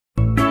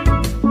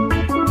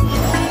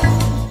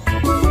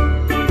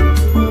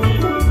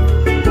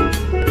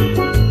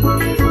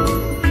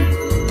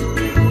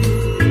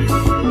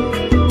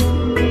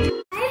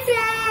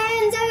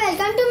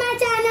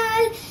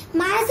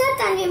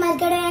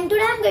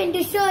going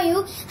to show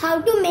you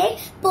how to make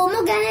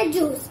pomegranate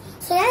juice.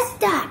 So let's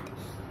start.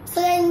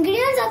 So the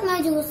ingredients of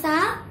my juice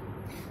are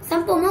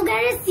some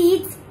pomegranate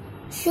seeds,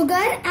 sugar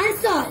and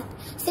salt.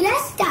 So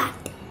let's start.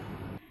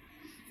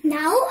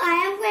 Now I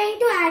am going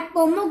to add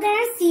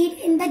pomegranate seed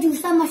in the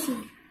juicer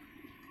machine.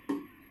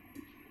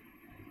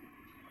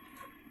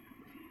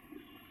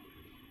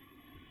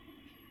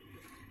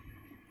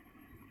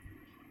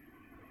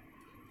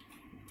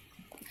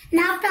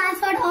 Now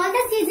transferred all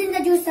the seeds in the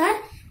juicer,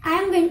 I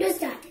am going to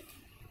start it.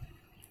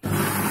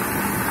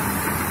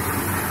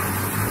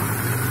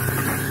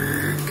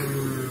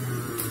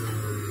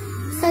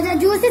 So the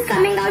juice is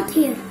coming out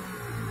here.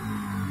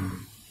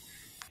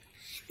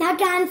 Now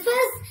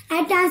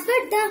I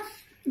transferred the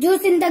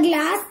juice in the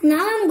glass.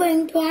 Now I am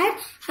going to add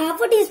half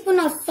a teaspoon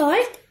of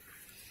salt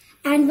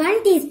and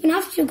 1 teaspoon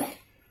of sugar.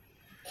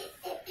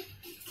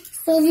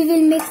 So we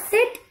will mix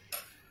it.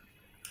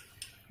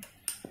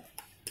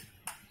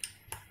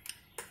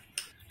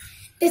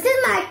 This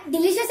is my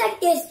delicious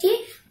and tasty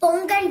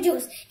pomegranate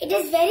juice. It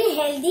is very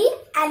healthy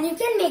and you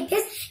can make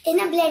this in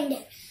a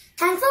blender.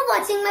 Thanks for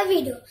watching my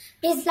video.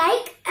 Please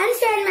like and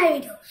share my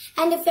video.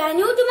 And if you are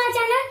new to my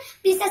channel,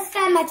 please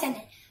subscribe my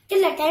channel.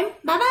 Till that time,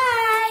 bye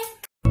bye.